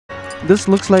this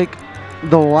looks like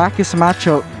the wackest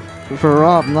matchup for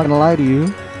Rob. I'm not gonna lie to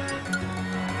you.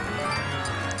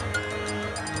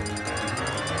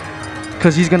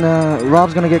 Cause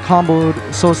Rob's gonna get comboed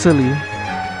so silly.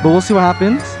 But we'll see what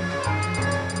happens.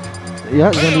 Yeah,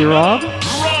 it's gonna be Rob.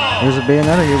 There's a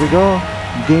Bayonetta. Here we go.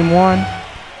 Game 1.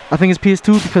 I think it's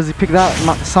PS2 because he picked that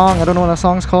song. I don't know what that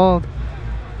song's called.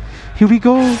 Here we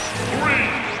go. 3,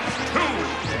 2,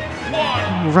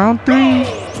 1. Round 3.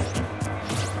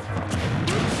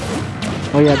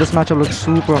 Oh yeah, this matchup looks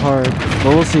super hard.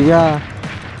 But we'll see, yeah.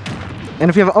 And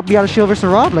if you have an up B out of shield versus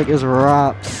Rob, like, it's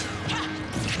wraps.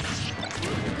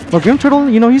 But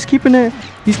Grimturtle, you know, he's keeping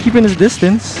his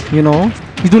distance, you know.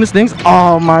 He's doing his things.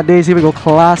 Oh my days, here we go.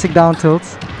 Classic down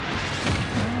tilts.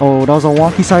 Oh, that was a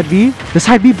wonky side B. The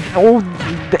side B, oh,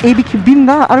 the AB keep beating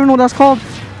that. I don't know what that's called.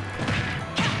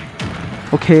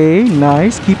 Okay,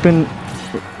 nice. Keeping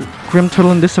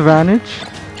Grimturtle in disadvantage.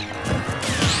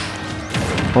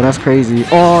 Oh, that's crazy.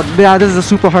 Oh, yeah, this is a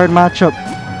super hard matchup.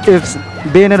 If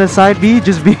Bayonetta side B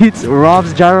just beats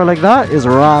Rob's gyro like that, is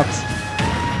wraps.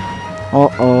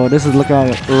 Uh-oh, this is looking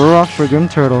rough for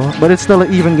Grimturtle. But it's still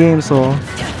an even game, so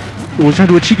we're trying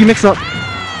to do a cheeky mix-up.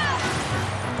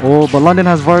 Oh, but London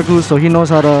has Vargoose, so he knows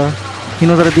how to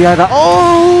DI that.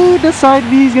 Oh, the side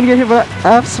B is gonna get hit by that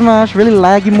F smash. Really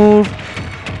laggy move.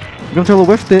 Grimturtle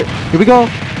whiffed it. Here we go.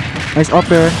 Nice up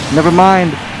air. Never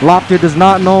mind. Loptr does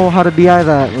not know how to DI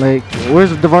that. Like,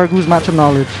 where's the Vargoose matchup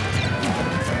knowledge?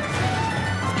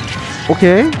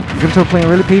 Okay, Grimturtle playing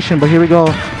really patient, but here we go.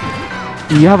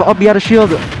 You have an up B out of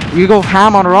shield. You go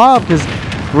ham on Rob because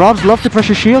Rob's love to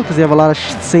pressure shield because they have a lot of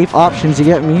safe options. You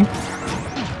get me?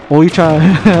 Oh, he tried.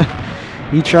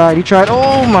 he tried.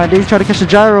 Oh my days! He tried to catch the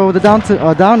gyro with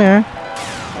the down air.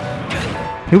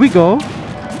 Here we go.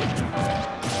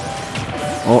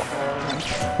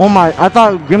 Oh my! I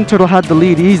thought Grimturtle had the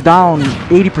lead. He's down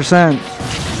 80%.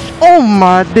 Oh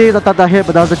my days! I thought that hit,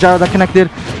 but that was the gyro that connected.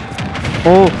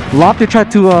 Oh, Loptr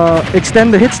tried to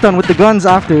extend the hit stun with the guns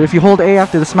after, if you hold A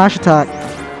after the smash attack.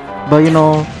 But you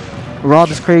know, Rob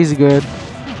is crazy good.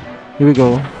 Here we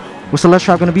go. What's the left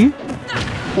trap gonna be?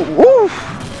 Ooh,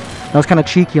 that was kind of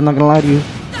cheeky, I'm not gonna lie to you.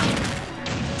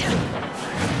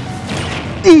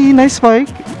 Eee, nice spike.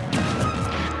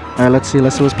 Alright, let's see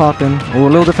what's popping. Oh, a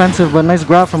little defensive, but nice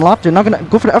grab from Loptr. Not gonna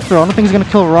go for the F throw. I don't think he's gonna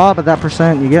kill Rob at that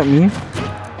percent, you get me?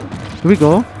 Here we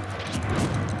go.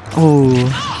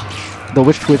 Oh. The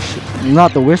witch twitch,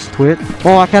 not the witch twit.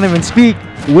 Oh, I can't even speak.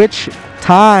 Which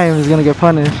time is gonna get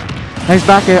punished? Nice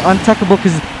back air, untechable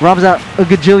because Rob's at a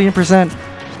gajillion %.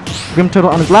 Grimturtle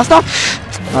on his last stop.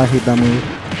 I hate that move.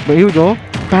 But here we go.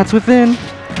 Bats within.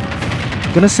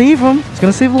 Gonna save him. It's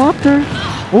gonna save Loptr.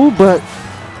 Oh, but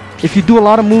if you do a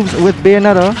lot of moves with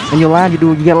Bayonetta and you land,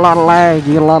 you get a lot of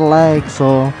lag.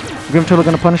 So Grimturtle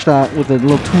gonna punish that with a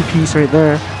little 2-piece right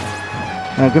there.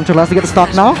 Grimturtle has to get the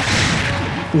stock now.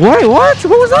 Wait, what?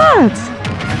 What was that?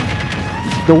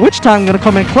 The witch time gonna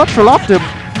come in clutch for Loptr,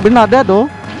 but not dead though.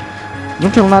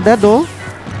 Grimturtle not dead though.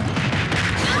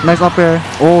 Nice up air.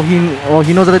 Oh,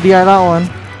 he knows how to DI that one.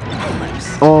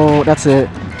 Oh, that's it.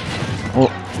 Oh,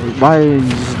 why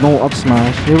is no up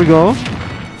smash? Here we go.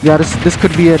 Yeah, this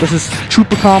could be it. This is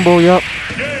trooper combo. Yup.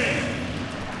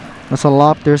 That's a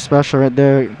Loptr special right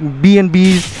there.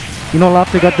 B&Bs. You know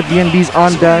Loptr got the B&Bs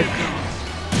on deck.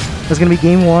 That's gonna be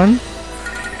game 1.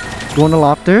 Going to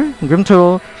Loptr.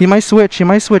 Grimturtle, he might switch.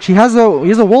 He has a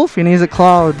wolf and he has a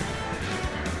cloud.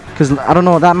 Cause I don't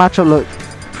know, that matchup looked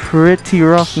pretty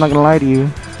rough, I'm not gonna lie to you.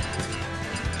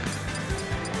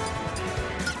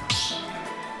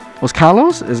 Was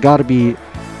Kalos? It's gotta be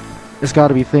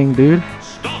Thing, dude.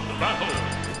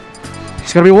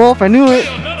 It's gotta be Wolf, I knew it.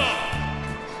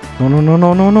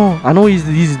 No. I know he's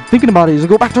thinking about it. He's gonna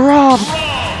go back to Rob.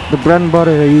 The bread and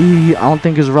butter. I don't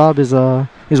think his Rob is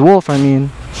Wolf, I mean.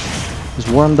 He's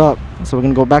warmed up. So we're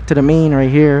gonna go back to the main right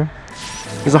here.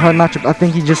 It's a hard matchup. I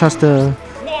think he just has to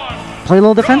play a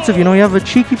little defensive, you know. You have a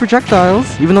cheeky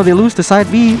projectiles, even though they lose to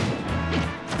side B.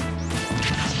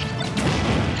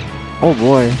 Oh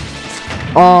boy.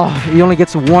 Oh, he only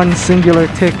gets one singular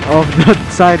tick of the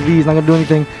side B. He's not gonna do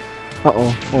anything.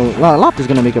 Uh-oh. Oh, Loptr's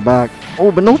gonna make it back.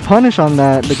 Oh, but no punish on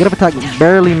that. The get up attack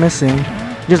barely missing.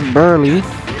 Just barely.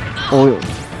 Oh,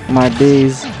 my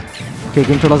days. Okay,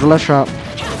 Grimturtle has a left shot.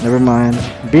 Never mind.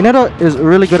 Bayonetta is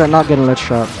really good at not getting left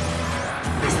shot.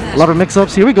 A lot of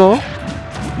mix-ups. Here we go.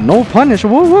 No punish.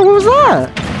 What was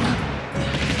that?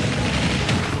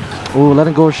 Oh,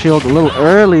 letting go of shield a little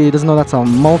early. Doesn't know that's a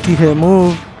multi-hit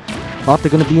move. Thought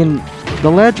they're gonna be in the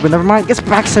ledge, but never mind. Gets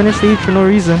back center stage for no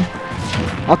reason.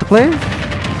 Out to play.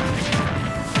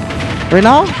 Right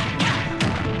now?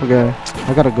 Okay,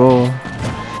 I gotta go.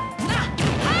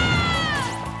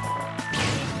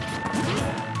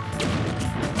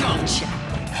 Check.